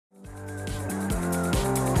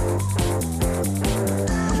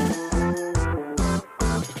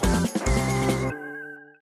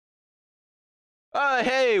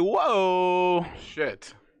Hey, whoa.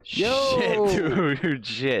 Shit. Yo! Shit, dude,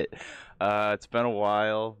 shit. It's been a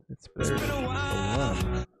while. It's been a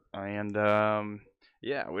while. And,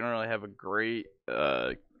 yeah, we don't really have a great,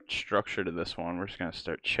 structure to this one. We're just gonna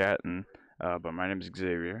start chatting. But my name's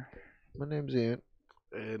Xavier. My name's Ian.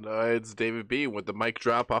 And it's David B with the mic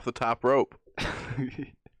drop off the top rope.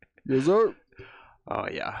 Yes, sir. Oh,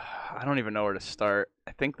 yeah. I don't even know where to start.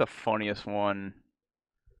 I think the funniest one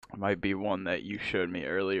might be one that you showed me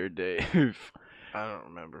earlier, Dave. I don't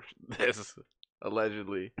remember this.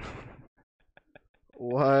 Allegedly.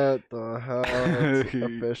 What the hell? It's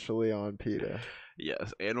officially on PETA.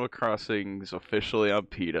 Yes, Animal Crossing is officially on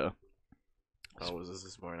PETA. Oh, was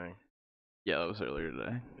this morning? Yeah, that was earlier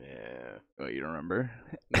today. Yeah. Oh, you don't remember?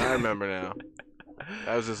 I remember now.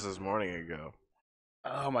 That was just this morning ago.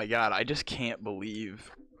 Oh my god, I just can't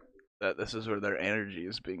believe that this is where their energy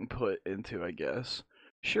is being put into, I guess.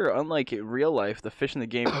 Sure, unlike in real life, the fish in the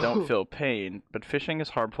game don't feel pain, but fishing is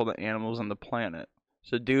harmful to animals and the planet.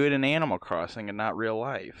 So do it in Animal Crossing and not real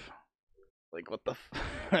life. Like, what the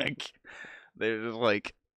fuck? They're just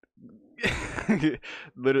like...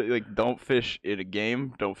 literally, like, don't fish in a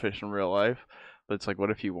game, don't fish in real life. But it's like,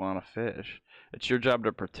 what if you want to fish? It's your job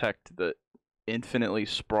to protect the infinitely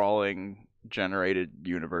sprawling generated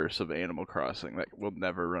universe of Animal Crossing that will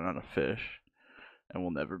never run out of fish and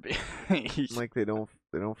will never be Like they don't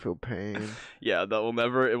feel pain. yeah, it will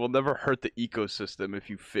never hurt the ecosystem if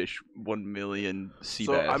you fish 1 million sea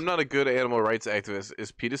bass. So I'm not a good animal rights activist.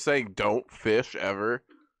 Is PETA saying don't fish ever?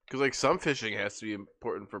 Because like some fishing has to be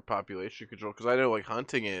important for population control. Because I know like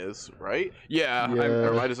hunting is, right? Yeah, Yeah.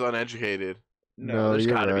 Or am I just uneducated? No, there's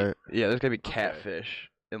you're gotta right. be. Yeah, there's gotta be Okay. catfish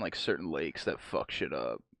in like certain lakes that fuck shit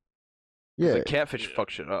up. Yeah, Like catfish fuck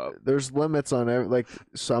shit up. there's limits on it. Like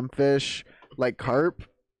some fish, like carp,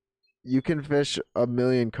 you can fish 1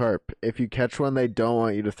 million carp. If you catch one, they don't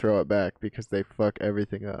want you to throw it back because they fuck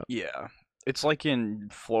everything up. Yeah. It's like in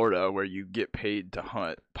Florida where you get paid to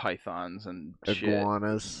hunt pythons and shit.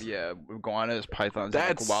 Iguanas. Yeah, iguanas, pythons,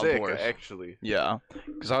 That's and like wild sick, boars. actually. Yeah,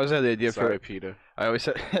 because I always had the idea Sorry, for. PETA. I always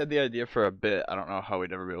had the idea for a bit. I don't know how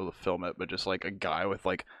we'd ever be able to film it, but just like a guy with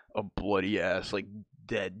like a bloody ass, like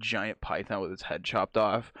dead giant python with its head chopped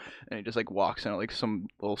off, and he just like walks in at like some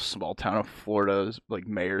little small town of Florida's like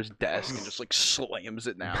mayor's desk and just like slams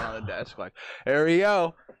it down on the desk, like, "There you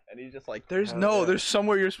go." And he's just like, "There's there's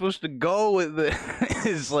somewhere you're supposed to go with it."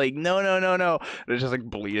 It's like, no. And it's just like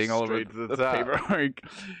bleeding all over Straight to the the top. paperwork.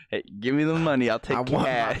 Hey, give me the money. I'll take I want my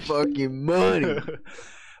cash. fucking money.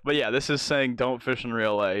 But yeah, this is saying don't fish in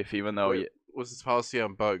real life, even though Wait, what's this policy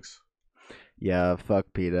on bugs? Yeah, fuck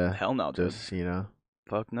PETA. hell no, dude. Just, you know.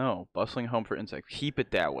 Fuck no. Bustling home for insects. Keep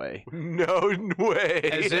it that way. No way.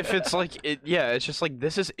 As if it's like it's just like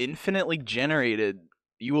this is infinitely generated.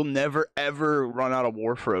 You will never ever run out of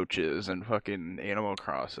wharf roaches and fucking Animal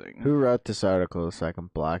Crossing. Who wrote this article so I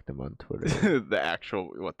can block them on Twitter? The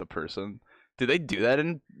actual the person. Do they do that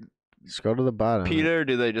in Just go to the bottom. PETA, or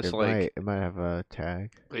do they just It might have a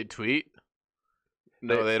tag. They tweet?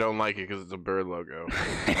 No, they don't like it because it's a bird logo.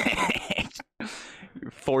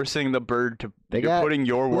 You're forcing the bird to They you're got- putting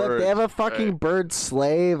your Look, words. they have a fucking bird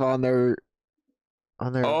slave on their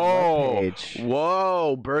Oh, webpage.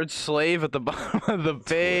 whoa! Bird slave at the bottom of the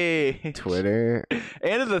page. Twitter.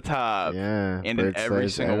 And at the top. Yeah. And in bird every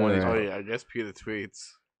slaves single one of these- Oh everywhere. yeah, I guess PETA tweets.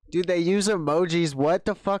 Dude, they use emojis. What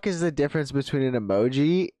the fuck is the difference between an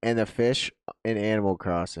emoji and a fish in Animal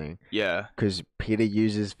Crossing? Yeah. Because PETA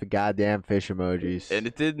uses the goddamn fish emojis. And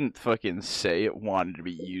it didn't fucking say it wanted to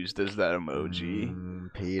be used as that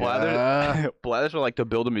emoji. PETA. Blathers would like to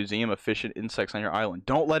build a museum of fish and insects on your island.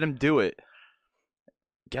 Don't let him do it.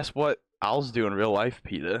 Guess what owls do in real life,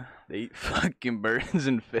 PETA? They eat fucking birds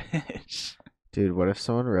and fish. Dude, what if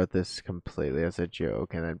someone wrote this completely as a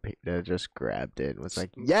joke and then PETA just grabbed it and was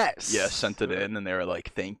like, yes! Yeah, sent it in and they were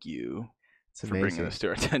like, thank you It's for bringing amazing. this to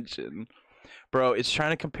our attention. Bro, it's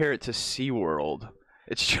trying to compare it to SeaWorld.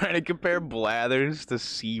 It's trying to compare Blathers to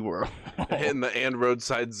SeaWorld. And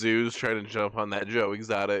roadside zoos trying to jump on that Joe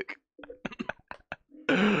Exotic.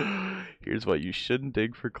 Here's why you shouldn't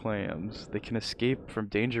dig for clams. They can escape from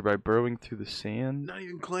danger by burrowing through the sand. Not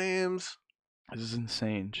even clams. This is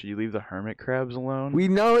insane. Should you leave the hermit crabs alone? We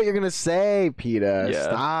know what you're going to say, PETA. Yeah.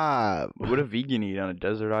 Stop. What would a vegan eat on a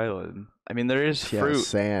desert island? I mean, there is Yeah, fruit.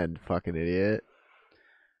 sand, fucking idiot.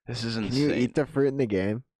 This is Can insane. you eat the fruit in the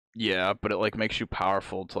game? Yeah, but it like makes you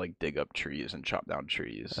powerful to like dig up trees and chop down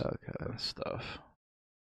trees Okay. and stuff.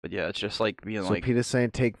 But yeah, it's just like being So like, PETA's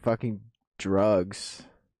saying take fucking drugs.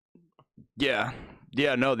 yeah,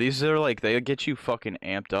 no, these are like they get you fucking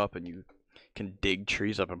amped up and you can dig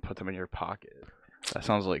trees up and put them in your pocket. That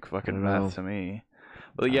sounds like fucking I don't know. math to me.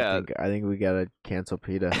 Well, yeah. I think we gotta cancel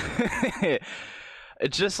PETA.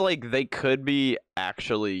 It's just like they could be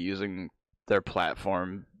actually using their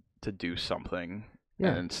platform to do something. Yeah.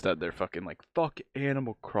 And instead they're fucking like, fuck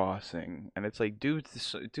Animal Crossing. And it's like, dude,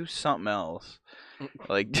 do something else.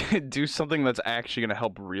 Like, do something that's actually going to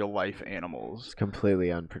help real life animals. It's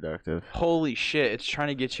completely unproductive. Holy shit. It's trying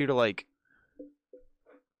to get you to like,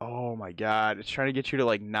 oh my god. It's trying to get you to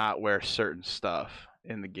like not wear certain stuff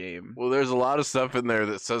in the game. Well, there's a lot of stuff in there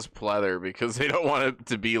that says pleather because they don't want it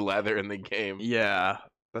to be leather in the game. Yeah,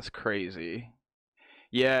 that's crazy.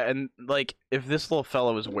 Yeah, and like if this little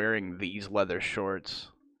fellow is wearing these leather shorts,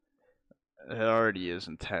 it already is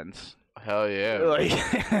intense. Hell yeah. Like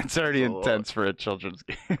it's already That's a lot. intense for a children's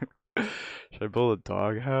game. Should I build a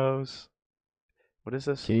doghouse? What is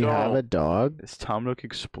this? Can you have a dog? Is Tom Nook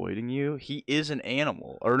exploiting you? He is an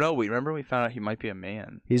animal. Or no, remember we found out he might be a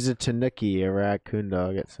man. He's a tanuki, a raccoon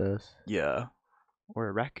dog, it says. Yeah. Or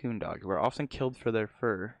a raccoon dog, who are often killed for their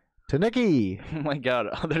fur. Tanuki! Oh my god,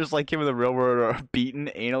 others like him in the real world are beaten,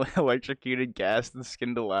 anally electrocuted, gassed, and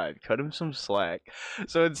skinned alive. Cut him some slack.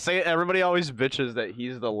 So insane. Everybody always bitches that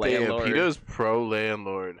he's the landlord. Damn, PETA's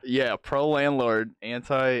pro-landlord. Yeah, pro landlord,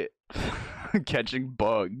 anti catching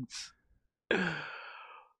bugs.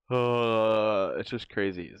 It's just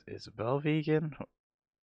crazy. Is Isabel vegan?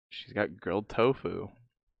 She's got grilled tofu.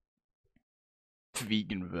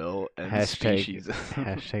 Veganville and species.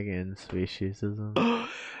 Hashtag in speciesism.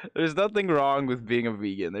 There's nothing wrong with being a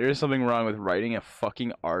vegan. There is something wrong with writing a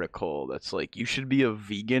fucking article that's like, you should be a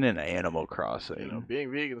vegan in Animal Crossing. You know,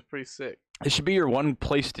 being vegan is pretty sick. It should be your one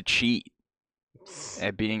place to cheat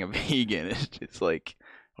at being a vegan. It's like,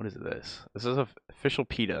 what is this? This is official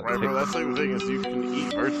PETA. Right, bro, that's like the thing is you can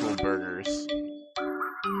eat virtual burgers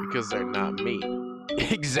because they're not meat.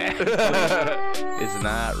 Exactly. It's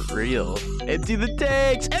not real. Empty the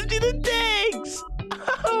tanks! Empty the tanks!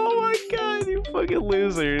 Oh my god, you fucking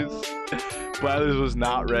losers. Blathers was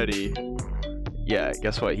not ready. Yeah,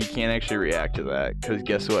 guess what? He can't actually react to that, because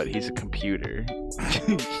guess what? He's a computer.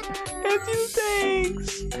 Empty the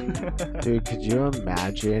tanks! Dude, could you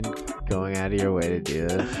imagine going out of your way to do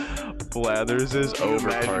this? Blathers is Can you over.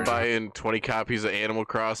 imagine buying 20 copies of Animal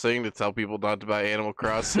Crossing to tell people not to buy Animal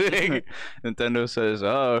Crossing? Nintendo says,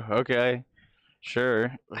 oh, okay.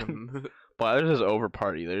 Sure. Blathers is over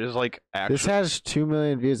party. There's like actual. This has 2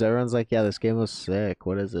 million views. Everyone's like, yeah, this game was sick.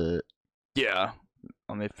 What is it? Yeah.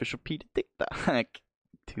 On the official PETA TikTok.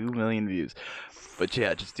 2 million views. But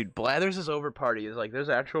yeah, just dude, Blathers is over party. Is like there's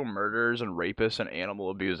actual murders and rapists and animal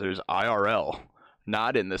abusers IRL.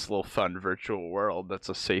 Not in this little fun virtual world that's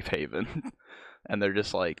a safe haven. And they're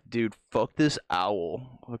just like, dude, fuck this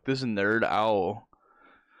owl. Fuck this nerd owl.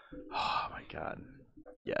 Oh my god.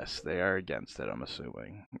 Yes, they are against it, I'm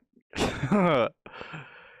assuming.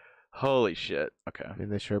 Holy shit. Okay. I mean,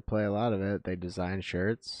 they sure play a lot of it. They design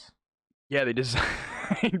shirts. Yeah, they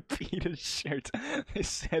designed PETA shirts. They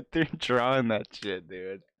sat there drawing that shit,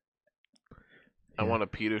 dude. I want a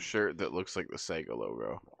PETA shirt that looks like the Sega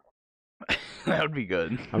logo. That would be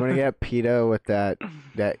good. I'm gonna get PETA with that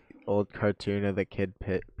old cartoon of the kid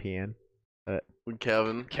peeing. With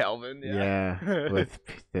Kevin. Calvin, Yeah, with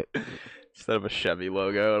instead of a Chevy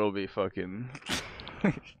logo, it'll be fucking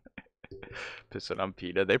pissing on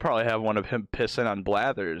PETA. They probably have one of him pissing on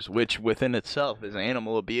Blathers, which within itself is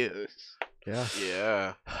animal abuse. yeah.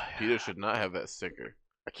 Yeah. PETA should not have that sticker.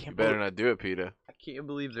 I can't You better not do it, PETA. I can't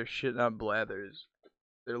believe they're shitting on Blathers.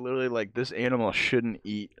 They're literally like, this animal shouldn't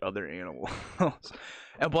eat other animals.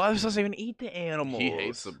 And Blathers doesn't even eat the animals. He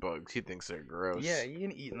hates the bugs. He thinks they're gross. Yeah, he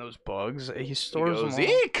ain't eating those bugs. He He stores goes, them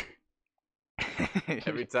all. eek!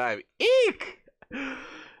 Every time. Eek!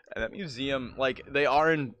 And that museum, like, they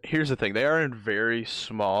are in, here's the thing, they are in very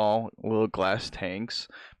small little glass tanks,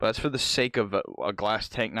 but that's for the sake of a glass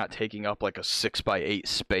tank not taking up like a 6x8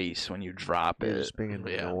 space when you drop You're it. just being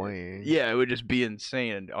annoying. Yeah, it would just be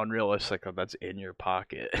insane and unrealistic if that's in your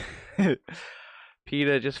pocket.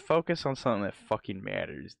 PETA, just focus on something that fucking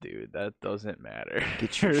matters, dude. That doesn't matter.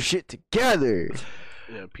 Get your shit together.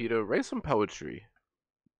 Yeah, PETA, write some poetry.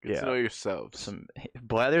 Get to know yourselves. Some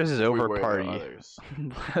Blathers is before you over worry about party. others.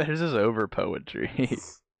 Blathers is over poetry.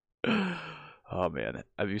 Oh man,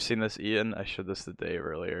 have you seen this, Ian? I showed this to Dave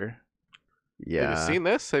earlier. Yeah. Have you seen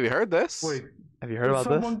this? Have you heard this? Wait, Have you heard about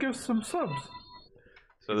someone this? give some subs.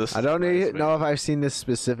 So this. I don't Surprised me. know if I've seen this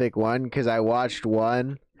specific one because I watched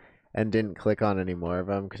one and didn't click on any more of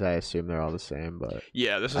them because I assume they're all the same. But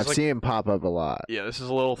Yeah, this is I've like. seen them pop up a lot. Yeah, this is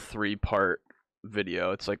a little 3-part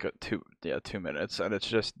video. It's like 2 minutes, and it's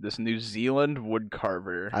just this New Zealand wood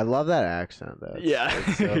carver. I love that accent though. Yeah.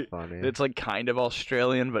 It's so funny. It's like kind of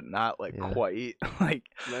Australian, but not like Yeah. quite. Like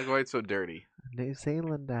Not quite so dirty. New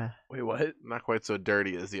Zealand. Wait, what? Not quite so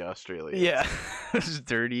dirty as the Australians. Yeah, it's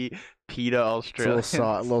dirty PETA It's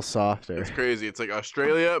Australia. a little softer. It's crazy. It's like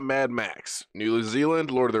Australia, Mad Max. New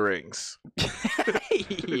Zealand, Lord of the Rings.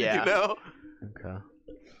 Yeah. You know? Okay.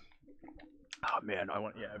 Oh man, I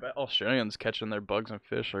bet Australians catching their bugs and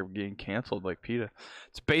fish are getting canceled like PETA.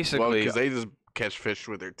 It's basically Because they just catch fish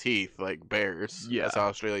with their teeth like bears. Yeah. That's how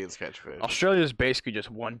Australians catch fish. Australia is basically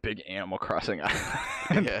just one big Animal Crossing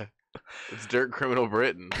island. Yeah. It's dirt criminal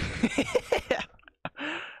Britain.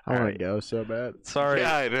 I want to go so bad. Sorry.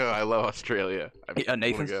 Yeah, I know. I love Australia. I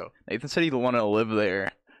Nathan. wanna go. Nathan said he'd want to live there,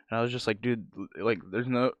 and I was just like, dude, like, there's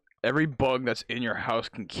no every bug that's in your house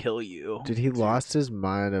can kill you. Dude, he lost his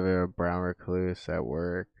mind over a brown recluse at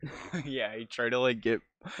work. Yeah, he tried to like get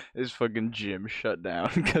his fucking gym shut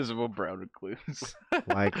down because of a brown recluse.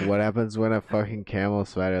 Like, what happens when a fucking camel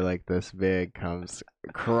spider like this big comes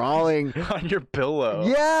crawling On your pillow.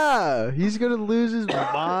 Yeah, he's gonna lose his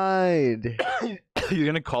mind. He's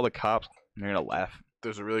gonna call the cops. And they're gonna laugh.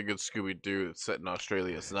 There's a really good Scooby-Doo that's set in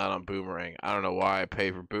Australia. It's not on Boomerang. I don't know why I pay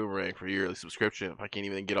for Boomerang for yearly subscription if I can't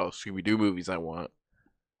even get all the Scooby-Doo movies I want.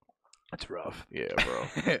 That's rough. Yeah,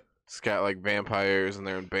 bro. It's got like vampires and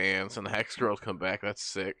they're in bands and the Hex Girls come back. That's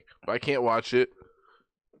sick. But I can't watch it.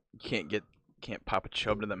 Can't pop a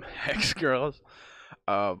chub to them Hex girls.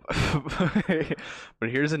 But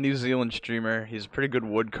here's a New Zealand streamer. He's a pretty good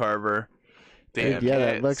wood carver. Damn. Dude, yeah,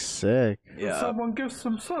 that cats. looks sick. Yeah. Someone give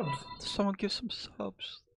some subs. Someone give some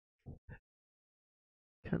subs.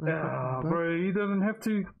 Can I Yeah, have a buck? bro, he doesn't have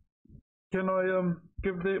to. Can I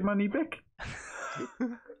give that money back?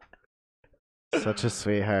 Such a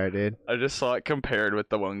sweetheart, dude. I just saw it compared with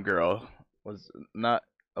the one girl. Was not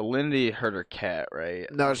Lindy hurt her cat, right?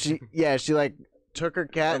 No, she like took her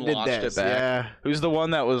cat and And did launched it this. back. Yeah. Who's the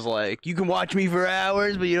one that was like, you can watch me for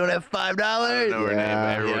hours, but you don't have $5? I don't know her name. Yeah.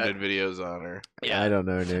 But everyone Yeah. did videos on her. Yeah, I don't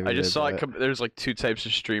know her name. I just either, saw it. but- There's like two types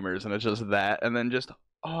of streamers, and it's just that, and then just,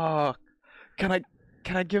 oh, can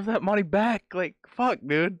I give that money back? Like, fuck,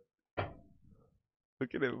 dude.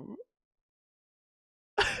 Look at him.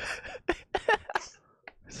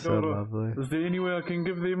 So No, no. lovely. Is there any way I can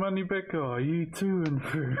give their money back? Oh, you too, and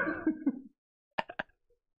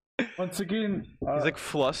once again, He's like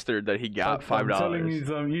flustered that he got I'm telling $5.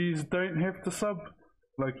 you don't have to sub.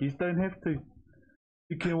 Like, you don't have to.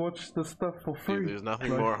 You can watch the stuff for free. Dude, there's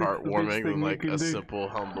nothing Like, more that's the best heartwarming thing than you like can a do. simple,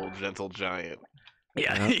 humble, gentle giant.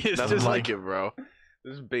 Yeah, Yeah. he's Nothing just like it, bro.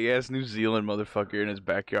 this big ass New Zealand motherfucker in his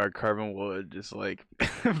backyard carving wood, just like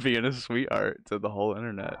being a sweetheart to the whole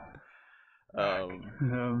internet. Oh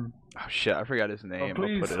shit, I forgot his name. I'll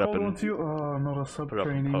please put it up hold on in. to your. Oh, not a sub put it up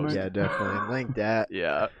in trainee, post. mate. Yeah, definitely. Link that.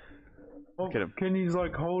 Yeah, Oh, Look at him. can you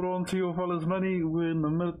like hold on to your fella's money? We're in the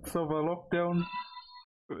midst of a lockdown.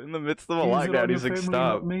 in the midst of a Use it on lockdown, your he's like, family,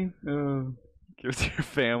 "Stop, not me. give it to your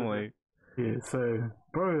family." Yeah, so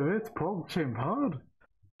bro, that's PogChamp hard.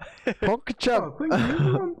 Poker Oh, chump. thank you,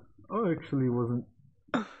 everyone. I actually wasn't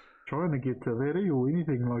trying to get to that or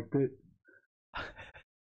anything like that.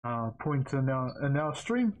 Point in our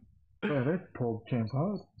stream. Oh, that's PogChamp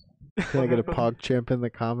hard. Can I get a pog champ in the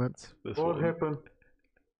comments? This What one. happened?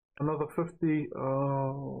 Another 50.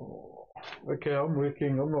 Oh, okay, I'm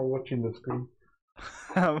working. I'm not watching the screen.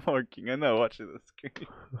 I'm working. I'm not watching the screen.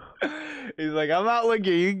 He's like, I'm not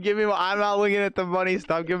looking. You can give me. I'm not looking at the money.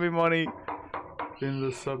 Stop giving me money. Then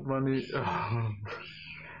the sub money.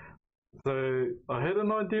 So I had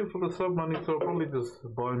an idea for the sub money, so I'll probably just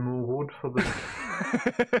buy more wood for the.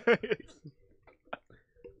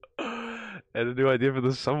 I had a new idea for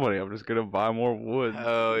this somebody. I'm just gonna buy more wood.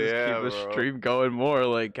 Oh, Just yeah, keep the bro. stream going more.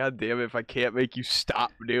 Like, god damn it, if I can't make you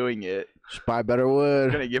stop doing it, Just buy better I'm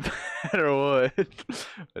wood. gonna get better wood.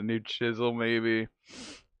 A new chisel, maybe.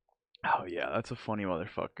 Oh yeah, that's a funny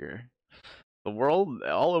motherfucker. The world,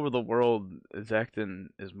 all over the world, is acting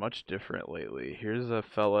is much different lately. Here's a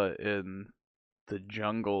fella in the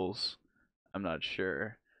jungles. I'm not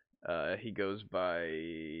sure. He goes by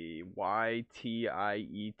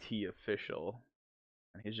YTIET official.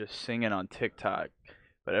 And he's just singing on TikTok.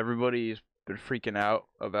 But everybody's been freaking out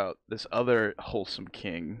about this other wholesome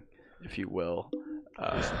king, if you will.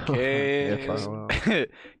 If I will.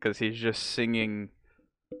 Because he's just singing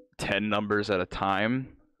 10 numbers at a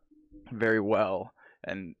time very well.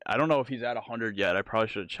 And I don't know if he's at 100 yet. I probably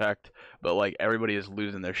should have checked. But like everybody is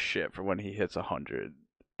losing their shit for when he hits 100.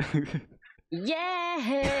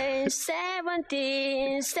 Yeah,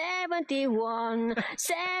 70, 71,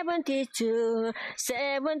 72,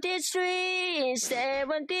 73,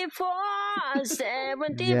 74,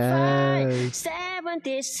 75, Yes.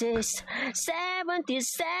 76,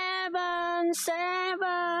 77,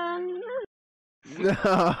 7.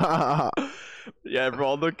 Yeah, bro,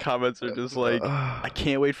 all the comments are just like, I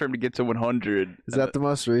can't wait for him to get to 100. Is that the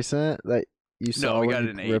most recent that you saw we when got you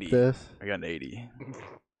an ripped 80. this? I got an 80.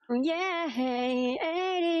 Yeah,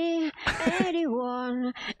 80,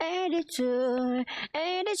 81, 82,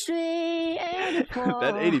 83, 84,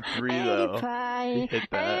 That 83 though, he 85, hit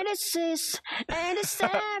that. 86,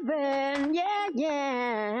 87,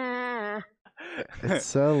 yeah. It's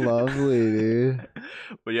so lovely, dude.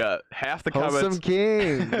 But yeah, half the Wholesome comments.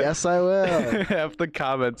 king. Yes, I will. Half the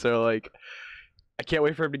comments are like, I can't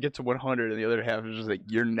wait for him to get to 100, and the other half is just like,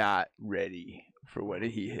 you're not ready for when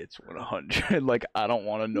he hits 100. Like, I don't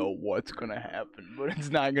want to know what's gonna happen, but it's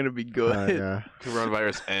not gonna be good. Oh, yeah.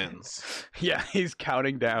 Coronavirus ends. Yeah, he's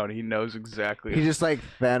counting down. He knows exactly. He just like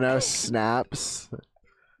Thanos snaps.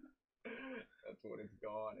 That's when it's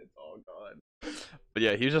gone. It's all gone. But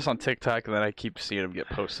yeah, he was just on TikTok, and then I keep seeing him get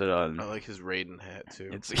posted on. I like his Raiden hat too.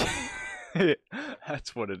 It's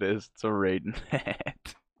that's what it is. It's a Raiden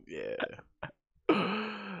hat. Yeah.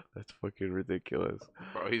 That's fucking ridiculous.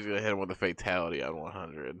 Bro, he's gonna hit him with a fatality on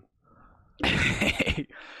 100.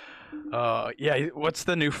 Yeah. What's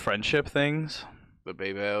the new friendship things? The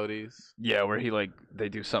babalities. Yeah, where they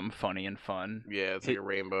do something funny and fun. Yeah, it's like a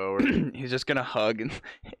rainbow. Or... He's just gonna hug and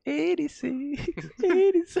 86,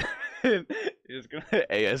 87. He's just gonna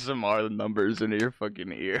ASMR the numbers into your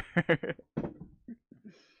fucking ear.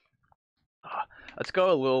 Let's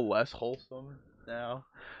go a little less wholesome now.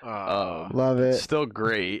 Love it. Still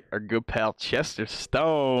great. Our good pal Chester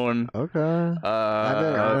Stone. Okay. I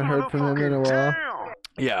haven't heard from him in a while.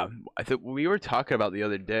 Yeah, I think we were talking about the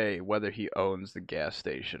other day whether he owns the gas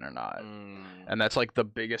station or not. And that's like the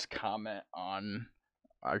biggest comment on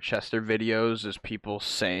our Chester videos is people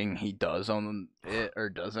saying he does own it or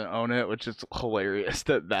doesn't own it, which is hilarious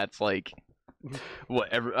that's like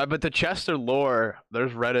whatever. But the Chester lore,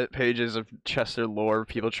 there's Reddit pages of Chester lore,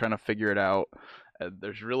 people trying to figure it out.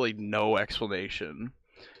 There's really no explanation.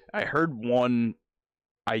 I heard one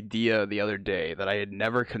idea the other day that I had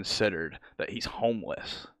never considered, that he's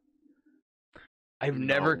homeless. I've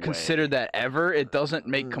never considered that ever. It doesn't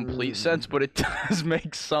make complete sense, but it does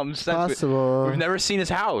make some sense. Possible. We've never seen his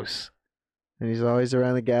house. And he's always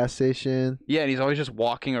around the gas station. Yeah, and he's always just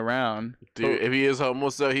walking around. Dude, if he is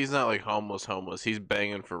homeless though, he's not like homeless. He's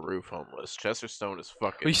banging for roof homeless. Chester Stone is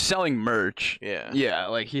fucking. He's selling merch. Yeah. Yeah,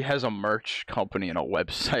 like he has a merch company and a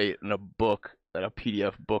website and a book, a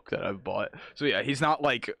PDF book that I've bought. So yeah, he's not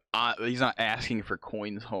like he's not asking for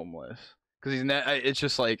coins homeless, because he's not. It's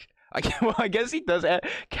just like I guess he does.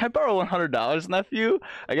 Can I borrow $100, nephew?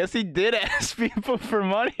 I guess he did ask people for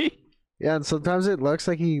money. Yeah, and sometimes it looks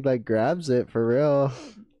like he like grabs it for real.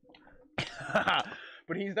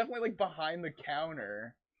 But he's definitely like behind the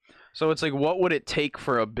counter. So it's like, what would it take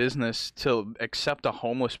for a business to accept a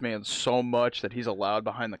homeless man so much that he's allowed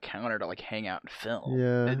behind the counter to like hang out and film?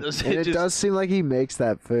 Yeah, it does seem like he makes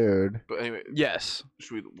that food. But anyway, yes.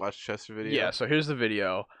 Should we watch Chester video? Yeah. So here's the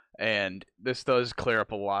video, and this does clear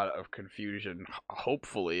up a lot of confusion.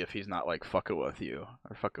 Hopefully, if he's not like fucking with you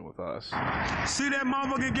or fucking with us. See that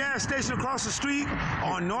motherfucking gas station across the street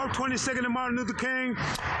on North 22nd and Martin Luther King?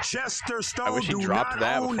 Chester Stone. I wish he dropped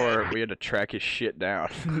that before we had to track his shit down.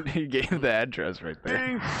 He gave the address right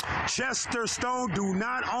there. Chester Stone do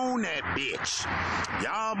not own that bitch.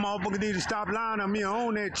 Y'all motherfuckers need to stop lying on me. I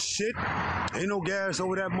own that shit. Ain't no gas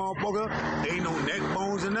over that motherfucker. Ain't no neck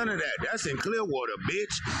bones and none of that. That's in Clearwater,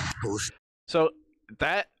 bitch. So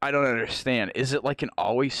that I don't understand. Is it like an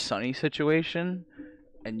Always Sunny situation,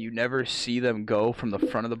 and you never see them go from the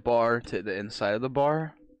front of the bar to the inside of the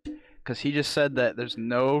bar? Because he just said that there's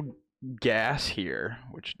no gas here,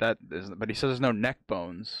 which that isn't. But he says there's no neck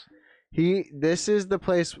bones. This is the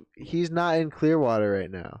place. He's not in Clearwater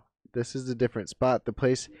right now. This is a different spot. The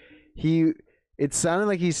place it sounded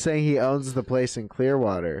like he's saying he owns the place in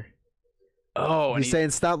Clearwater. Oh, he's saying,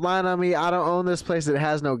 "Stop lying on me. I don't own this place that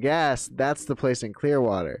has no gas. That's the place in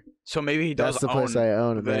Clearwater." So maybe he does. That's the place I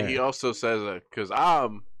own. Then he also says that because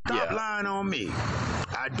Stop lying on me.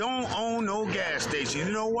 I don't own no gas station.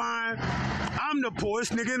 You know why? I'm the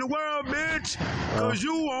poorest nigga in the world, bitch. Cause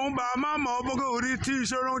you won't buy my motherfucker with this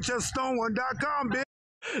t-shirt on cheststone1.com, bitch.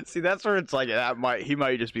 See, that's where it's like he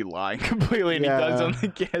might just be lying completely, and he does own the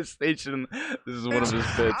gas station. This is one of his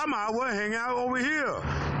bits. I might well hang out over here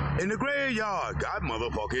in the graveyard. God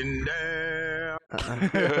motherfucking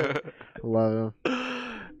damn. Love him.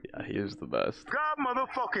 Yeah, he is the best. God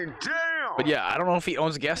motherfucking damn. But yeah, I don't know if he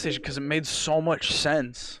owns a gas station, because it made so much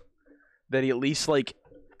sense that he at least like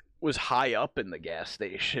was high up in the gas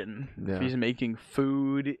station. Yeah. If he's making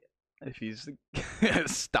food, if he's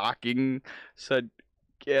stocking said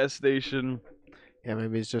gas station. Yeah,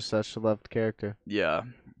 maybe he's just such a loved character. Yeah,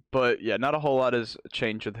 But yeah, not a whole lot has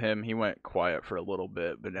changed with him. He went quiet for a little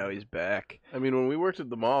bit, but now he's back. I mean, when we worked at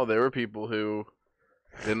the mall, there were people who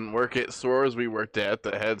didn't work at stores we worked at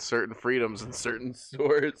that had certain freedoms in certain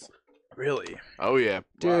stores. Really? Oh yeah,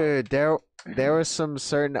 Dude, there was some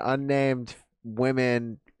certain unnamed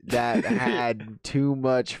women that had too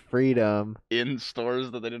much freedom. In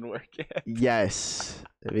stores that they didn't work at. Yes,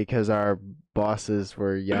 because our bosses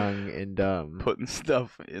were young and dumb. Putting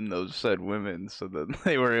stuff in those said women so that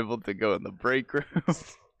they were able to go in the break room.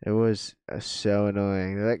 It was so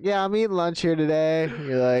annoying. They're like, yeah, I'm eating lunch here today.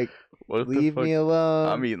 You're like, What the leave fuck? me alone.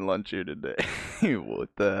 I'm eating lunch here today. What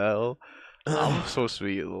the hell? I'm supposed to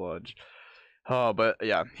be eating lunch. Oh, but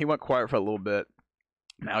yeah, he went quiet for a little bit.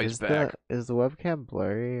 Now he's back. Is the webcam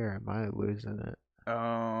blurry or am I losing it?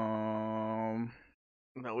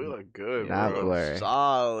 no, we look good, Not bro. blurry.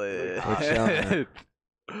 Solid. We're chilling.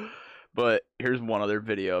 But here's one other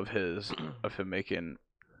video of him making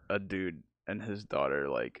a dude and his daughter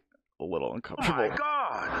like a little Oh uncomfortable. my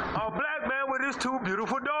God, a black man with his two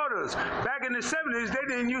beautiful daughters. Back in the 70s, they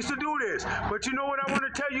didn't used to do this. But you know what I want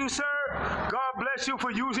to tell you, sir? God bless you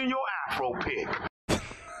for using your Afro pick.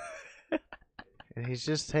 And he's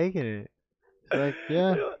just taking it. It's like,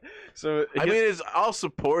 yeah. So I mean, it's all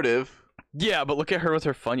supportive. yeah, but look at her with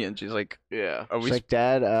her Funyuns. She's like, Yeah. "Are She's we? like,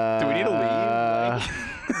 Dad, do we need to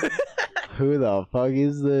leave?" Like, who the fuck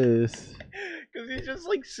is this? because he's just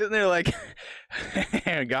like sitting there like,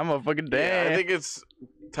 got my fucking Yeah, dad. I think it's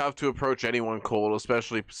tough to approach anyone cold,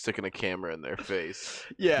 especially sticking a camera in their face.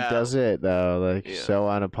 yeah. He does it though, like Yeah. so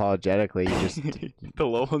unapologetically. You just The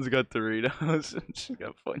low one's got Doritos and she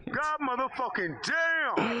got Funyuns. God motherfucking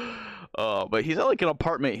damn! Oh, but he's at like an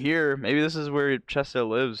apartment here. Maybe this is where Chester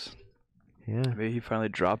lives. yeah. Maybe he finally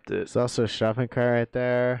dropped it. There's also a shopping cart right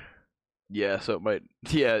there. Yeah, so it might.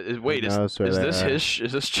 Yeah, wait, is knows where they this are.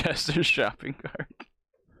 is this Chester's shopping cart?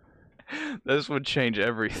 This would change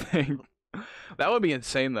everything. That would be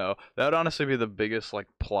insane, though. That would honestly be the biggest like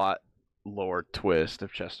plot lore twist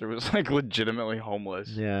if Chester was like legitimately homeless.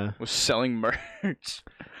 Yeah. Was selling merch.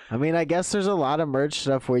 I mean, I guess there's a lot of merch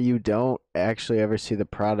stuff where you don't actually ever see the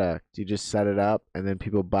product. You just set it up and then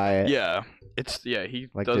people buy it. Yeah, he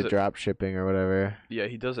Like does the it. drop shipping or whatever. Yeah,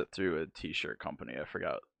 he does it through a t-shirt company. I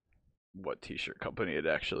forgot what t-shirt company it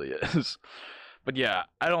actually is. But yeah,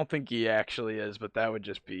 I don't think he actually is, but that would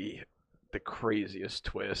just be the craziest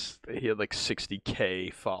twist. He had like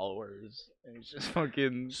 60K followers and he's just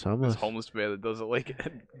fucking It's almost- this homeless man that doesn't like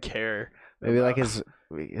care. Maybe like about-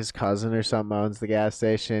 his cousin or something owns the gas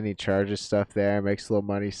station. He charges stuff there, makes a little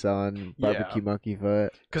money selling barbecue monkey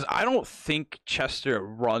foot. Cuz I don't think Chester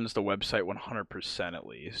runs the website 100% at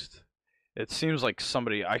least. It seems like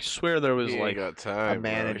somebody, I swear there was He ain't like got time,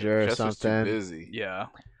 bro. manager or Chester's something. Too busy. yeah.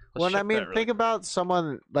 Well, Let's I check mean, that really think quick. about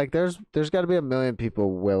someone like there's got to be a million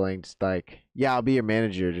people willing to like, yeah, I'll be your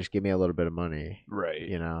manager. Just give me a little bit of money, Right.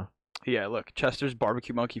 you know. Yeah, look, Chester's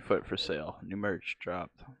barbecue monkey foot for sale. New merch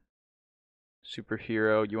dropped.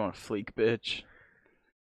 Superhero, you want a fleek, bitch?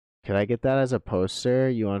 Could I get that as a poster?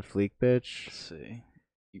 You on fleek, bitch? Let's see.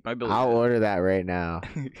 You might be able I'll to- order that right now.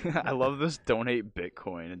 I love this. Donate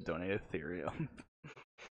Bitcoin and donate Ethereum.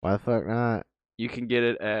 Why the fuck not? You can get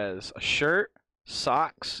it as a shirt,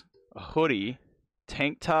 socks, a hoodie,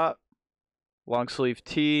 tank top, long sleeve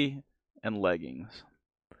tee, and leggings.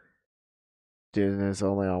 Dude, and it's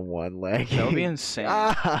only on one leg. That would be insane.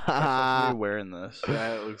 I'm Ah! wearing this.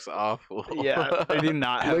 That looks awful. Yeah, I did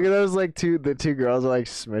not have. Look at those like the two girls are like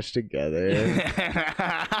smushed together.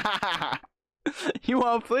 You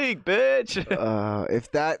want fleek, bitch?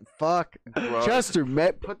 If that fuck Bro. Chester,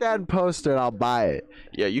 put that in poster and I'll buy it.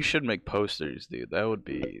 Yeah, you should make posters, dude. That would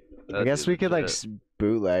be. I that'd guess be we could like legit.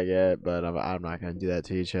 bootleg it, but I'm not gonna do that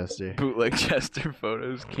to you, Chester. Bootleg Chester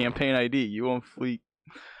photos. Campaign ID. You on fleek.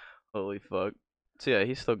 Holy fuck. So yeah,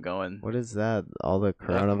 he's still going. What is that? All the Nothing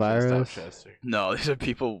can coronavirus? stop Chester. No, these are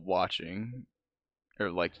people watching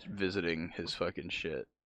or like visiting his fucking shit.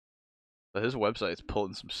 But his website's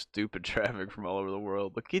pulling some stupid traffic from all over the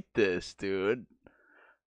world. Look at this, dude.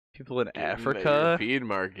 People in The Africa. European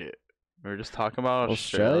market. We were just talking about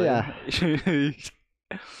Australia. Australia.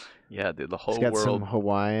 Yeah, dude, the whole It's got some world.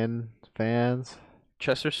 Hawaiian fans.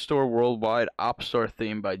 Chester Store Worldwide Op Store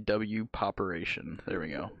theme by W Popperation. There we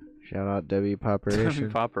go. Shout out W Popperation.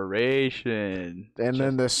 Popperation. And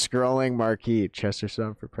then the scrolling marquee, Chester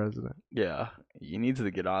Stone for president. Yeah, you need to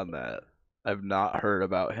get on that. I've not heard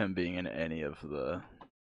about him being in any of the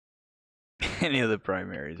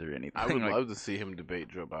primaries or anything. I would like- love to see him debate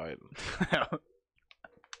Joe Biden.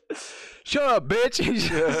 Shut up, bitch! He's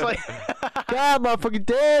just like, God, motherfucking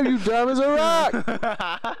damn, you dumb as a rock.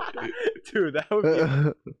 dude, that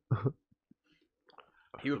would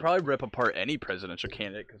be. He would probably rip apart any presidential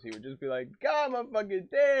candidate because he would just be like, "God, motherfucking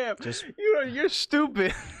damn, Just you're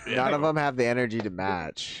stupid." none of them have the energy to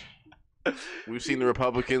match. We've seen the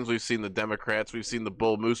Republicans, we've seen the Democrats, we've seen the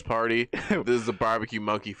Bull Moose Party. This is the Barbecue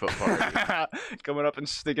Monkey Foot Party. Coming up and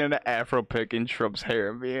sticking an afro pick in Trump's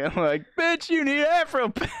hair and being like, "Bitch, you need afro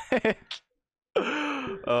pick."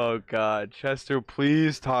 Oh God, Chester,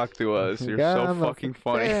 please talk to us. You're God, so I'm a fucking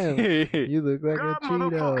damn. funny. You look like God a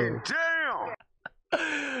Cheeto. motherfucking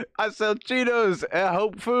damn! I sell Cheetos at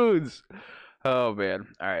Hope Foods. Oh man.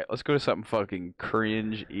 All right, let's go to something fucking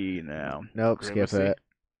cringe-y now. Nope, skip Grimacy. it.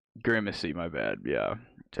 Grimacy, my bad. Yeah.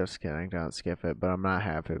 Just kidding. Don't skip it. But I'm not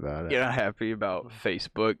happy about it. You're not happy about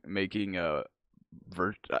Facebook making a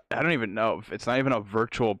I don't even know. It's not even a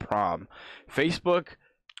virtual prom. Facebook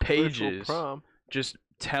pages Prom. just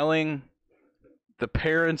telling the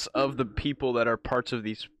parents of the people that are parts of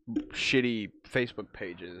these shitty Facebook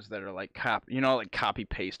pages that are like like copy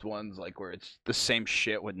paste ones, like where it's the same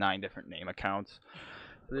shit with 9 different name accounts.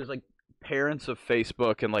 There's like parents of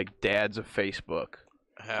Facebook and like dads of Facebook.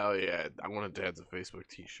 Hell yeah. I want a Dad's a Facebook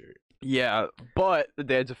t-shirt. Yeah, but the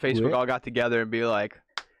dads of Facebook What? all got together and be like,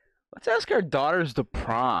 let's ask our daughters to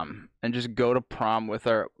prom and just go to prom with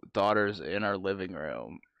our daughters in our living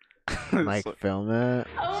room. Like, so, film it.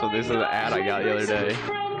 so this is the ad I got the other day.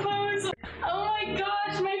 Oh my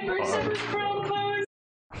gosh, my first ever prom pose.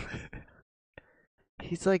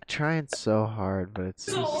 He's like trying so hard, but it's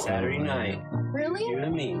just Saturday night, Really? you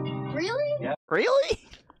and me. Really? Really?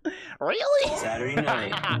 Really? Saturday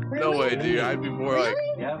night. No way, dude. I'd be more like,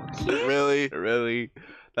 Yep. really? Really?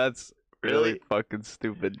 That's really fucking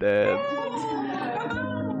stupid, Dad.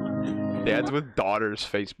 Dads with daughters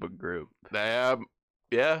Facebook group.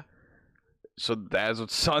 Yeah. So dads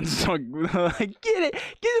with sons, like, get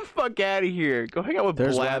the fuck out of here. Go hang out with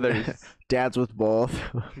There's one- Blathers. dads with both.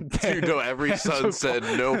 Dude, no, every Dads son with said,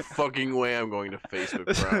 both. no fucking way I'm going to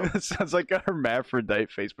Facebook prom. It sounds like a hermaphrodite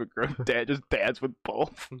Facebook group. Dads with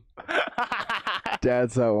both.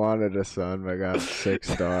 Dads that wanted a son but got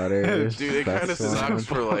 6 daughters. Dude, it kind of That's sucks one.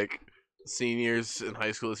 for, like, seniors in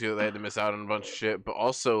high school this year that they had to miss out on a bunch of shit, but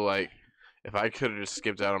also, like, if I could have just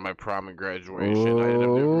skipped out on my prom and graduation, I ended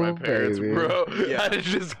up doing it for my parents, baby. bro. Yeah. I'd have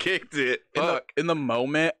just kicked it. In the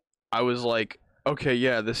moment, I was like, okay,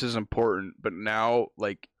 yeah, this is important. But now,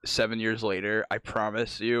 like 7 years later, I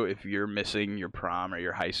promise you, if you're missing your prom or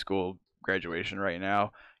your high school graduation right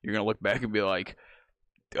now, you're gonna look back and be like,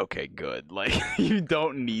 okay, good. Like, you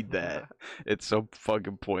don't need that. It's so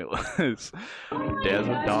fucking pointless. Dads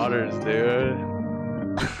with daughters, dude.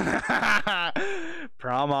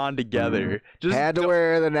 Prom on together. Just Had to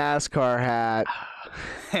wear the NASCAR hat.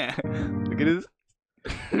 Look at this.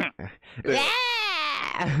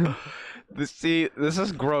 This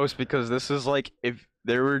is gross because this is like if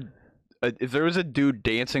there was a dude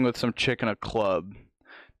dancing with some chick in a club,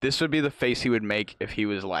 this would be the face he would make if he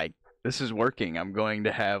was like, this is working. I'm going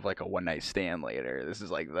to have like a one night stand later. This is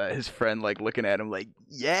like his friend like looking at him like,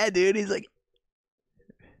 yeah, dude. He's like,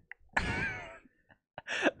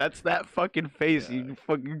 that's that fucking face, you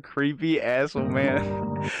fucking creepy asshole,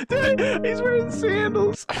 man. Dude, he's wearing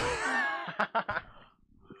sandals.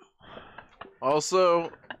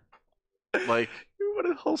 Also, like, You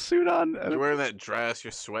put a whole suit on. you're wearing that dress,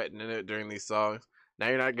 you're sweating in it during these songs. Now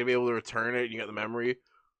you're not gonna be able to return it. You got the memory,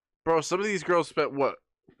 bro. Some of these girls spent what,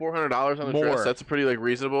 $400 on the More. dress. That's pretty like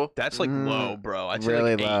reasonable. That's like low, bro. I'd say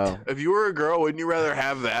really like 8. low. If you were a girl, wouldn't you rather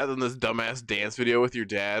have that than this dumbass dance video with your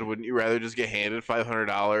dad? Wouldn't you rather just get handed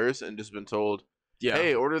 $500 and just been told, Yeah,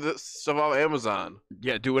 "Hey, order this stuff off Amazon"?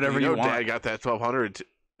 yeah, do whatever you you know, want. Dad got that 1,200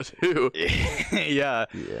 too. Yeah,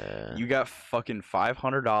 Yeah. you got fucking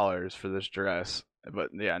 $500 for this dress, but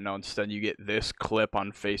yeah, no. Instead, you get this clip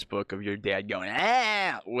on Facebook of your dad going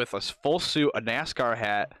with a full suit, a NASCAR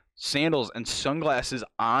hat, sandals, and sunglasses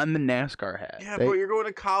on the NASCAR hat. Yeah, They- but you're going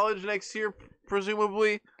to college next year,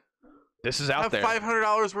 presumably. This is out Have there.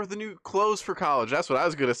 $500 worth of new clothes for college. That's what I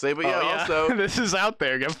was gonna say. But yeah, Oh, yeah. also, this is out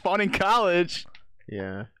there. Get fun in college.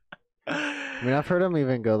 Yeah. I mean, I've heard him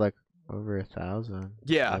even go like over 1,000.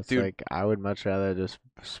 Yeah, It's dude. like I would much rather just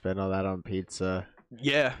spend all that on pizza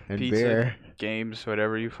Yeah, and pizza, beer. games,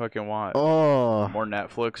 whatever you fucking want. Oh, More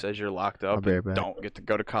Netflix as you're locked I'll up be right and back. don't get to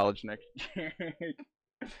go to college next year.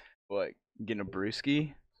 What, getting a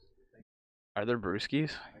brewski? Are there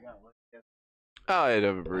brewskis? I'd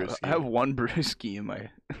have a Bruce. I have one brewski in my.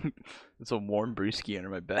 It's a warm brewski under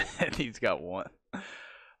my bed. He's got one.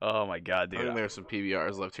 Oh my god, I dude. think there's some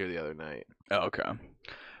PBRs left here the other night. Oh, okay.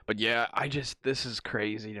 But yeah, this is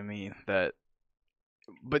crazy to me that.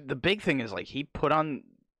 But the big thing is like he put on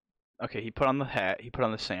the hat, he put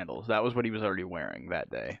on the sandals. That was what he was already wearing that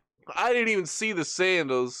day. I didn't even see the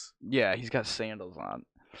sandals. Yeah, he's got sandals on.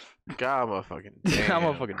 God, motherfucking God, damn.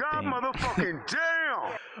 motherfucking God damn. motherfucking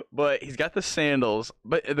damn! But he's got the sandals,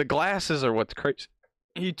 but the glasses are what's crazy.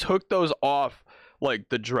 He took those off, like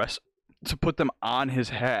the dress, to put them on his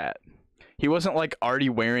hat. He wasn't like already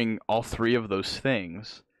wearing all three of those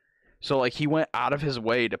things. So like he went out of his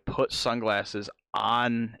way to put sunglasses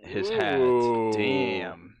on his hat. Ooh.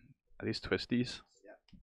 Damn. Are these twisties?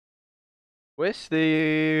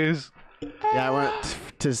 Twisties. Yeah, I went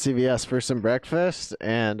to CVS for some breakfast,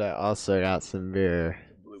 and I also got some beer.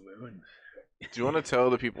 Blue Moon. Do you want to tell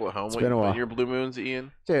the people at home It's what been you a put while. in your Blue Moons,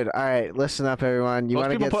 Ian? Dude, all right, listen up, everyone. You Most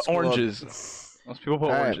want to people get put schooled. oranges. Most people put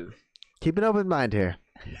All right. oranges. Keep an open mind here.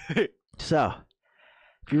 So,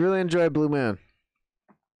 if you really enjoy Blue Moon,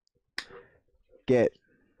 they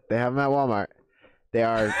have them at Walmart. They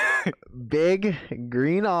are big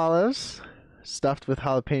green olives stuffed with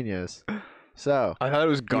jalapenos. So, I thought it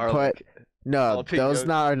was garlic. no, Jalapeno. those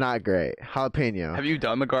are not great. Jalapeno. Have you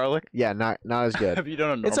done the garlic? Yeah, not as good. Have you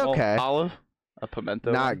done a normal It's okay. olive? A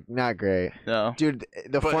pimento? Not great. No. Dude,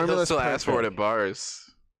 the But he'll formula's still ask for it perfect. at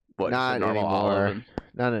bars. What, Not just a normal anymore. olive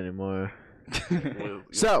Not anymore. You'll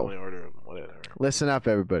So- only order them, whatever. Listen up,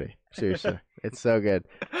 everybody. Seriously. It's so good.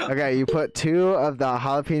 Okay, you put 2 of the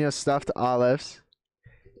jalapeno stuffed olives,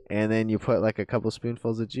 and then you put like a couple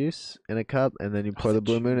spoonfuls of juice in a cup, and then you pour the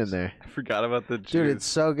Blue Moon in there. I forgot about the juice. Dude, it's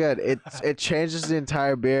so good. It changes the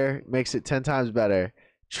entire beer, makes it 10 times better.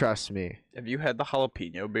 Trust me. Have you had the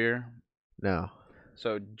jalapeno beer? No.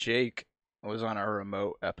 So Jake was on our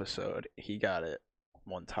remote episode. He got it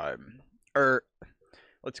one time.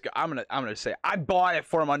 Let's go. I'm gonna say I bought it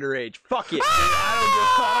for him underage. Fuck it. Dude.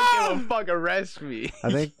 I don't give a fuck. Arrest me.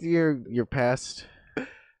 I think you're past.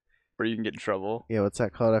 Or you can get in trouble. Yeah, what's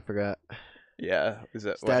that called? I forgot. Yeah. Is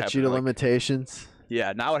that what Statute happened, of like- limitations.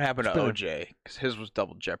 Yeah. Not what happened to It's been a- OJ because his was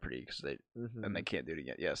double jeopardy because they Mhm. and they can't do it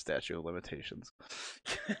again. Yeah. Statute of limitations.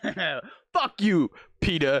 Fuck you,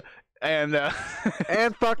 PETA, and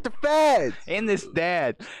And fuck the feds. and this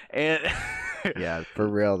dad and. Yeah, for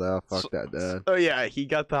real though. Fuck So- that, dude. Oh yeah, he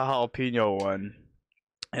got the jalapeno one,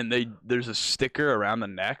 and there's a sticker around the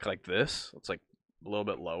neck like this. It's like a little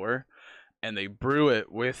bit lower, and they brew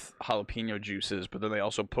it with jalapeno juices, but then they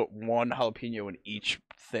also put one jalapeno in each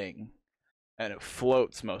thing, and it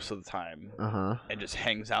floats most of the time Uh-huh. and just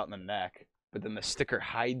hangs out in the neck. But then the sticker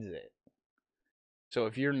hides it. So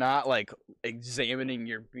if you're not like examining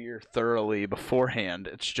your beer thoroughly beforehand,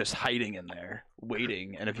 it's just hiding in there,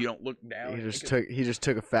 waiting. And if you don't look down, He just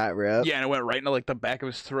took a fat rip. yeah, and it went right into like the back of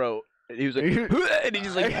his throat. And he was like, and he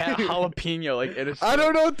just like had jalapeno like in his. I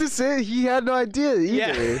don't know what to say. He had no idea either.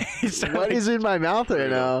 Yeah, he started, What like, is in my mouth right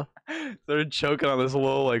now? started choking on this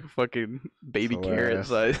little like fucking baby carrot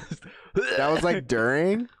Hilarious. size. That was like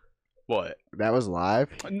during. what? That was live.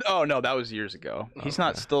 Oh no, that was years ago. He's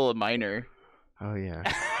not Okay. still a minor. Oh yeah.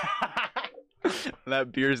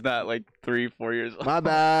 That beer's not like 3-4 years old. My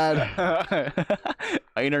bad.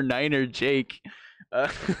 Einer Niner Jake.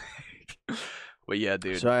 But yeah,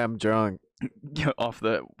 dude. Sorry, I'm drunk. Off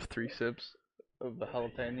the 3 sips of the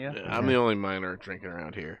jalapeno. Yeah, I'm the only minor drinking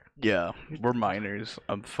around here. Yeah, we're minors.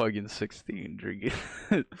 I'm fucking 16 drinking.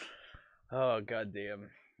 Oh goddamn.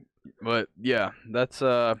 But yeah, that's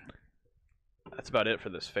about it for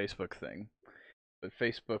this Facebook thing. But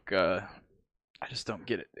Facebook, I just don't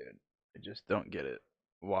get it, dude. I just don't get it.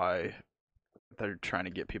 Why they're trying to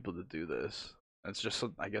get people to do this? It's just,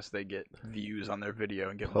 I guess they get views on their video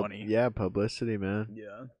and get money. Yeah, publicity, man.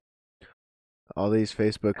 Yeah. All these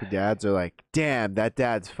Facebook dads are like, damn, that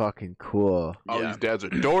dad's fucking cool. All Yeah. these dads are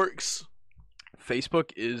dorks.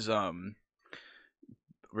 Facebook is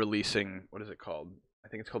releasing, what is it called? I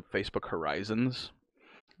think it's called Facebook Horizons.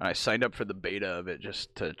 And I signed up for the beta of it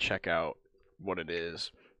just to check out what it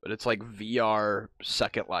is. But it's like VR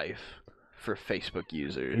Second Life for Facebook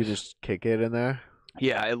users. You just kick it in there.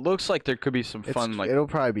 Yeah, it looks like there could be some fun like it'll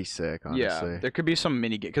probably be sick, honestly. yeah, there could be some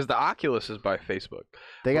mini game because the Oculus is by Facebook.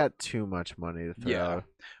 They got too much money to throw. Yeah,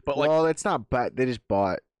 but like well, it's not, but they just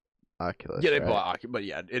bought Oculus. yeah, they right? bought Oculus, but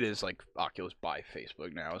yeah, it is like Oculus by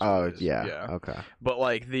Facebook now. is what Oh it is. yeah. Okay. But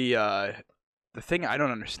like the thing I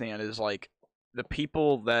don't understand is like the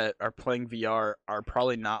people that are playing VR are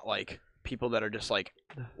probably not like people that are just like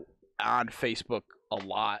on Facebook a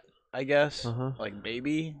lot, I guess. Uh-huh. Like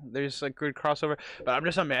maybe there's a good crossover, but I'm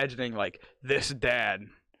just imagining like this dad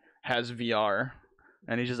has VR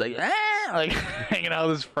and he's just like like hanging out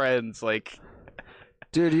with his friends like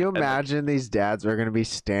Dude, you like- imagine these dads are gonna be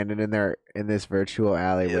standing in this virtual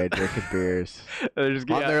alleyway drinking beers they're just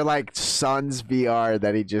on yeah. their like son's VR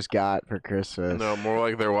that he just got for Christmas. No, more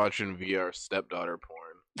like they're watching VR stepdaughter porn.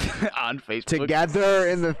 on Facebook. Together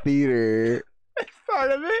in the theater. That's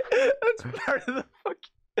part of it. That's part of the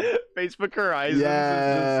fucking Facebook Horizons.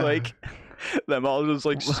 Yeah. It's just like them all just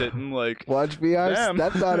like sitting like Watch VR Damn.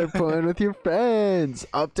 stepdaughter porn with your friends.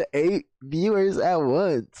 Up to 8 viewers at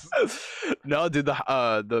once. No, dude,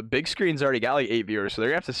 the big screen's already got like 8 viewers, so they're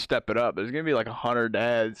gonna have to step it up. There's gonna be like 100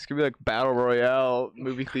 ads. It's gonna be like Battle Royale,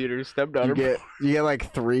 movie theaters, stepdaughter. You get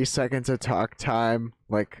like 3 seconds of talk time,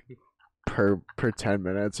 like per 10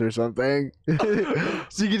 minutes or something.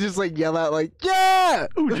 So you can just like yell out like, yeah!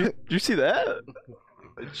 Ooh, did you see that?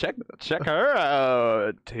 Check her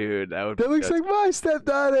out, dude. That looks like my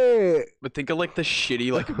stepdaughter. But think of like the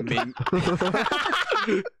shitty like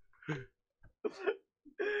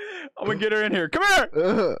I'm gonna get her in here. Come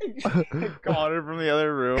here. Calling her from the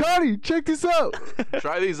other room. Connie, check this out.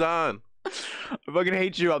 Try these on. I fucking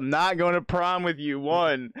hate you. I'm not going to prom with you.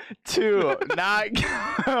 1, 2, not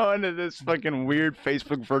going to this fucking weird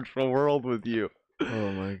Facebook virtual world with you.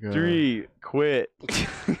 Oh my god. 3, quit.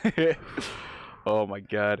 Oh my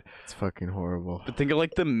god. It's fucking horrible. But think of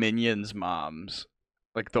like the Minions moms.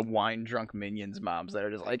 Like the wine drunk Minions moms that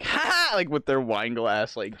are just like, ha, like with their wine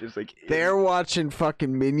glass, like just like. They're watching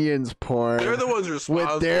fucking Minions porn. They're the ones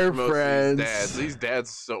responsible with their for most friends. Of these dads. These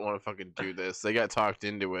dads don't want to fucking do this. They got talked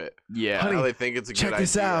into it. Yeah. Honey, Now they think it's a check good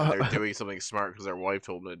this idea. out. They're doing something smart because their wife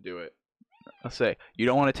told them to do it. I'll say, you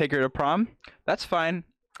don't want to take her to prom? That's fine.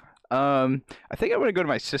 I think I want to go to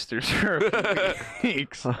my sister's for a few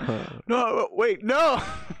weeks. No, wait, no.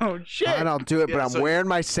 Oh, shit. Fine, I'll do it, Yeah, but I'm so wearing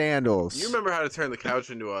my sandals. You remember how to turn the couch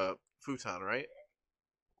into a futon, right?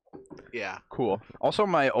 Yeah. Cool. Also,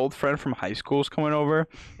 my old friend from high school is coming over,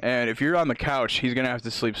 and if you're on the couch, he's gonna have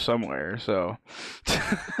to sleep somewhere. So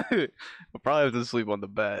we'll probably have to sleep on the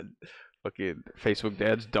bed. Fucking Facebook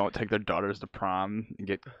dads don't take their daughters to prom and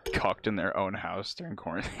get cucked in their own house during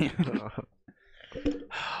quarantine.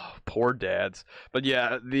 Poor dads. But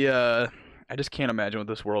yeah, I just can't imagine what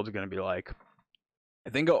this world's gonna be like. I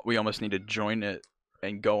think we almost need to join it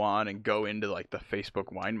and go on and go into like the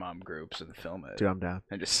Facebook wine mom groups and film it. Dude, I'm down.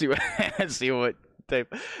 And just see what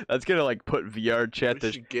type. That's gonna like put VR chat.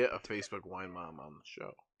 We should get a Facebook wine mom on the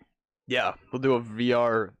show. Yeah, we'll do a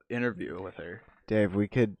VR interview with her. Dave, we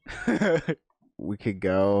could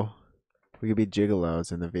go. We could be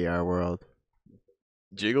gigolos in the VR world.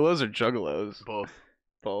 Gigolos or juggalos? Both.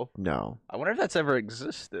 Both. No. I wonder if that's ever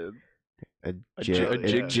existed. A jig-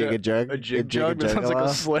 jig jug. A jig jug? That sounds like a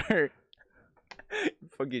slur.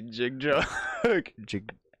 Fucking jig jug.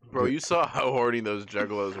 Jig. Bro, you saw how horny those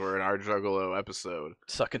juggalos were in our juggalo episode.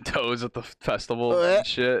 Sucking toes at the festival and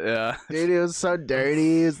shit. Yeah. Dude, it was so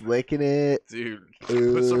dirty. He was licking it. Dude,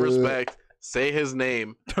 put some respect. Say his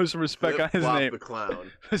name. Put some respect on his Flip-flop name. the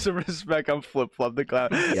clown. Put some respect on Flip Flop the Clown.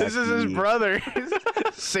 This is his Yucky. brother.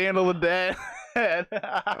 Sandal the Dad.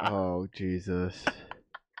 Oh Jesus.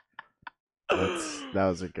 That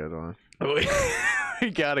was a good one. We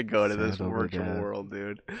gotta go to this Sandal the virtual Dad. world,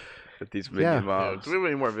 dude. With these Yeah. minion Yeah, mobs. do we have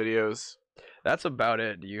any more videos? That's about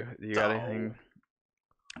it. Do you got No. anything?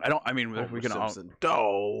 I mean, Homer we can all, Simpson.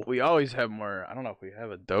 Doe. we always have more. I don't know if we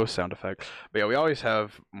have a dose sound effect, but yeah, we always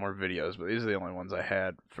have more videos. But these are the only ones I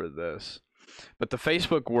had for this. But the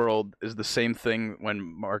Facebook world is the same thing when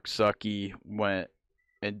Mark Zuckerberg went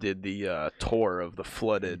and did the tour of the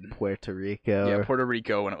flooded. Puerto Rico. Yeah, Puerto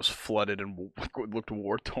Rico when it was flooded and looked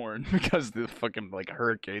war torn because of the fucking like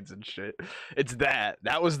hurricanes and shit. It's that.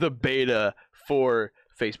 That was the beta for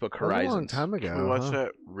Facebook That was Horizons. a long time ago. Can we watch huh?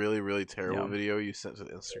 that really, really terrible Yeah. video you sent to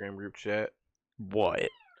the Instagram group chat? What?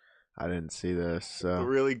 I didn't see this. The So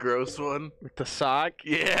really gross one? With the sock?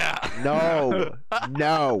 Yeah. no,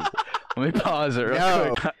 no. Let me pause it real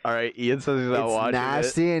No. quick. All right, Ian says he's not It's watching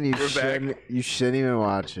nasty, and you We're back. shouldn't even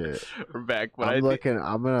watch it. it. We're back. But I'm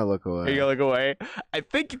gonna look Are away. you gonna look away? I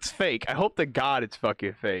think it's fake. I hope to God it's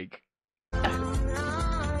fucking fake.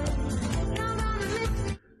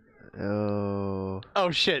 Oh.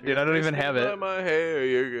 Oh shit, dude! I don't even have it. My hair,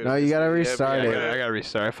 you're No, you gotta restart Yeah, it. I gotta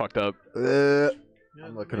restart. I fucked up.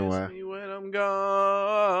 I'm looking Miss away. me when I'm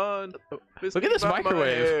gone. Miss Look at me this by my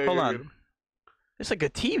microwave. hair, Hold you're on. good. It's like a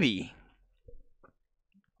TV.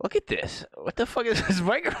 Look at this. What the fuck is this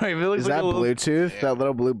microwave? It looks Is like that a little... Bluetooth? Yeah. That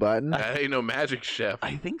little blue button? That ain't no magic chef.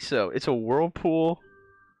 I think so. It's a Whirlpool.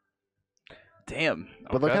 Damn.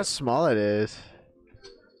 But look okay. how small it is.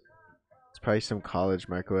 It's probably some college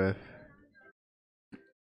microwave.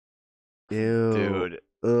 Ew. Dude.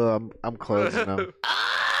 Ugh, I'm closing them.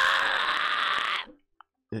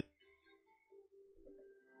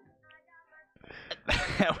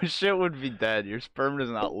 Yeah, shit would be dead. Your sperm does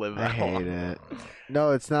not live I that hate long. it.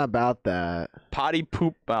 No, it's not about that. Potty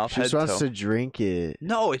poop mouth She head just wants toe. to drink it.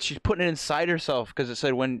 No, she's putting it inside herself because it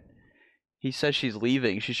said when he says she's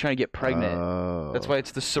leaving, she's trying to get pregnant. Oh. That's why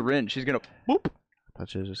it's the syringe. She's gonna whoop. I thought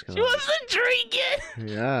she was just gonna. She wants to drink it.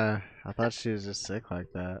 Yeah, I thought she was just sick like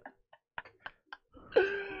that.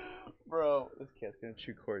 Bro, this cat's gonna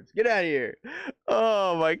chew cords. Get out of here.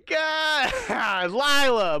 Oh my god.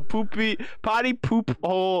 Lila, potty poop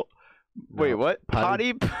hole. Wait, No, what?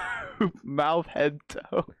 potty- Potty poop mouth head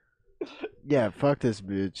toe. Yeah, fuck this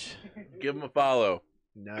bitch. Give him a follow.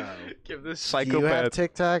 No. Give this Do you have psychopath.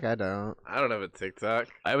 TikTok? I don't. I don't have a TikTok.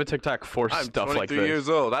 I have a TikTok for I'm stuff 23 like this. years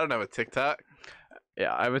old. I don't have a TikTok.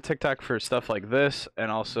 Yeah, I have a TikTok for stuff like this, and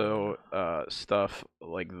also stuff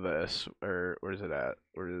like this. Or where's it at?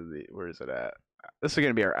 Where is it at? This is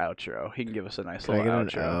gonna be our outro. He can give us a nice Can I little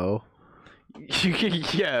get an outro. O?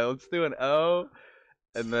 Yeah, let's do an O,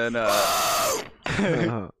 and then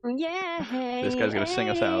Yeah. This guy's gonna sing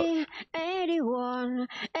us out. 81,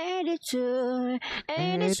 82,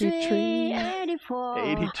 83, 84,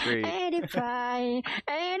 83. 85,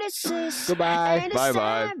 86, Goodbye.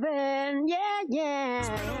 Bye-bye. 87. Yeah,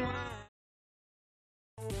 yeah.